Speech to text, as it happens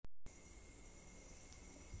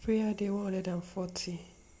Prayer day 140.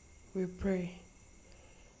 We pray.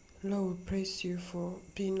 Lord, we praise you for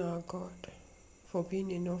being our God, for being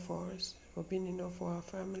enough for us, for being enough for our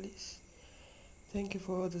families. Thank you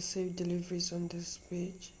for all the safe deliveries on this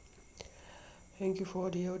page. Thank you for all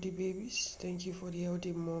the healthy babies. Thank you for the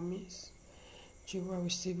healthy mommies. Jehovah, we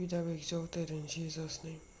still be that exalted in Jesus'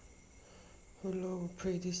 name. Oh Lord, we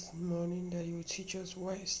pray this morning that you will teach us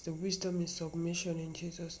wise, the wisdom in submission in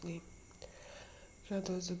Jesus' name. Grant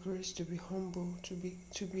us the grace to be humble, to be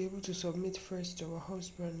able to submit first to our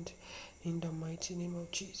husband in the mighty name of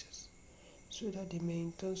Jesus, so that they may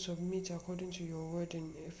in turn submit according to your word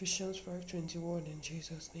in Ephesians 5:21 in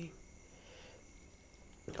Jesus' name.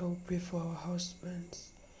 I will pray for our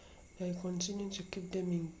husbands, that you continue to keep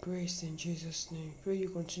them in grace in Jesus' name. Pray you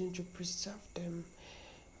continue to preserve them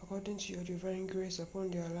according to your divine grace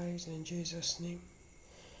upon their lives in Jesus' name.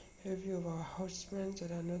 Every of our husbands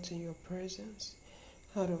that are not in your presence,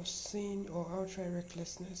 out of sin or outright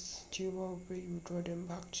recklessness, Jehovah, we pray you draw them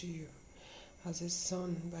back to you as a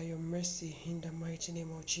son by your mercy in the mighty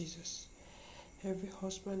name of Jesus. Every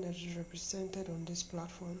husband that is represented on these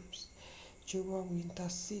platforms, Jehovah, we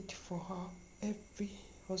intercede for her. Every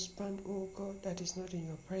husband, oh God, that is not in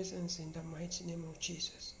your presence in the mighty name of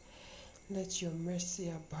Jesus. Let your mercy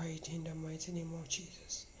abide in the mighty name of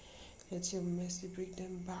Jesus. Let your mercy bring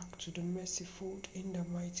them back to the mercy fold in the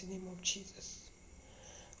mighty name of Jesus.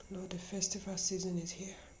 Lord, the festival season is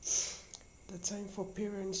here. The time for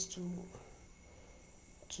parents to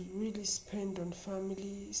really spend on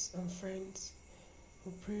families and friends.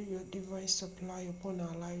 We pray your divine supply upon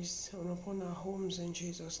our lives and upon our homes in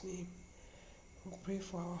Jesus' name. We pray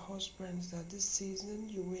for our husbands that this season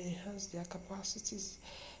you will enhance their capacities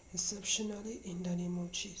exceptionally in the name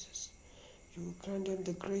of Jesus. You will grant them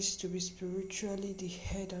the grace to be spiritually the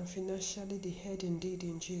head and financially the head indeed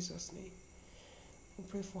in Jesus' name. We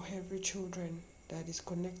pray for every children that is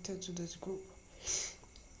connected to this group.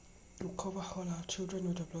 We cover all our children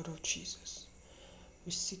with the blood of Jesus.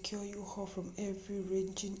 We secure you all from every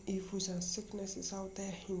raging evils and sicknesses out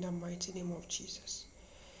there in the mighty name of Jesus.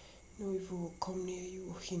 No evil will come near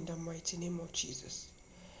you in the mighty name of Jesus.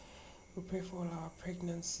 We pray for all our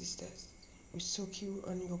pregnant sisters. We soak you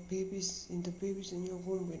and your babies in your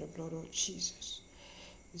womb with the blood of Jesus.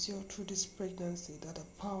 We see all through this pregnancy that the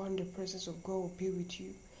power and the presence of God will be with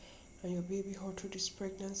you and your baby all through this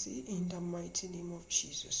pregnancy in the mighty name of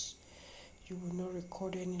Jesus. You will not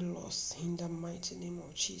record any loss in the mighty name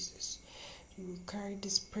of Jesus. You will carry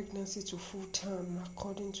this pregnancy to full term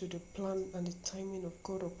according to the plan and the timing of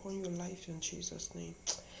God upon your life in Jesus' name.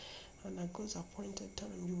 And at God's appointed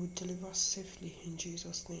time, you will deliver safely in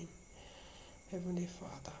Jesus' name. Heavenly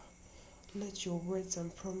Father, let your words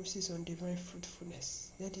and promises on divine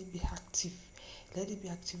fruitfulness, let it be active. Let it be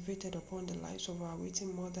activated upon the lives of our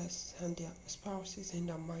waiting mothers and their spouses in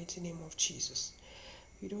the mighty name of Jesus.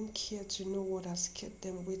 We don't care to know what has kept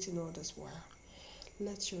them waiting all this while.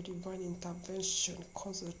 Let your divine intervention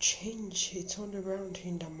cause a change, a turnaround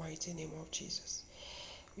in the mighty name of Jesus.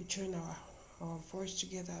 We join our voice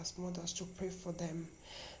together as mothers to pray for them,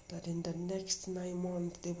 that in the next 9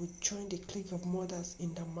 months they will join the clique of mothers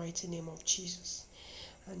in the mighty name of Jesus.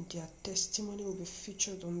 And their testimony will be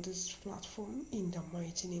featured on this platform in the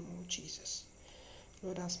mighty name of Jesus.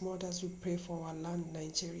 Lord, as mothers, we pray for our land,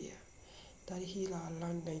 Nigeria, that heal our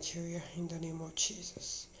land, Nigeria, in the name of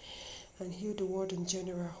Jesus. And heal the world in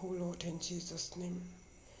general, oh Lord, in Jesus' name.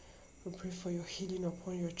 We pray for your healing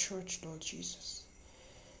upon your church, Lord Jesus.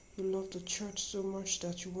 You love the church so much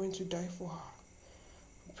that you went to die for her.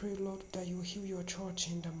 We pray, Lord, that you heal your church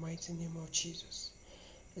in the mighty name of Jesus.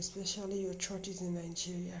 Especially your churches in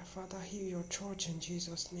Nigeria. Father, heal your church in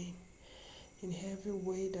Jesus' name. In every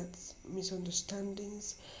way that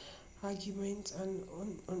misunderstandings, arguments, and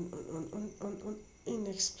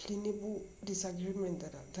inexplainable disagreement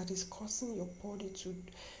that is causing your body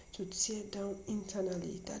to tear down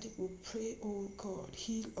internally, that it will pray, oh God,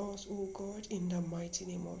 heal us, oh God, in the mighty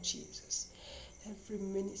name of Jesus. Every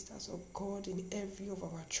ministers of God in every of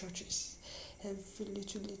our churches, every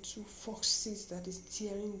little foxes that is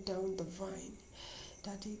tearing down the vine,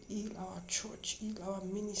 that it heal our church, heal our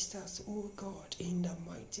ministers, oh God, in the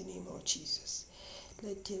mighty name of Jesus.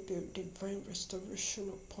 Let there be divine restoration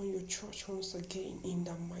upon your church once again in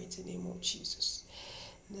the mighty name of Jesus.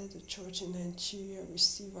 Let the church in Nigeria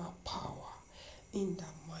receive our power in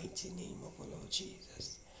the mighty name of the Lord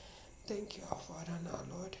Jesus. Thank you, our Father and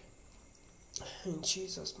our Lord. In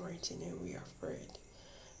Jesus' mighty name we have prayed.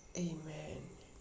 Amen.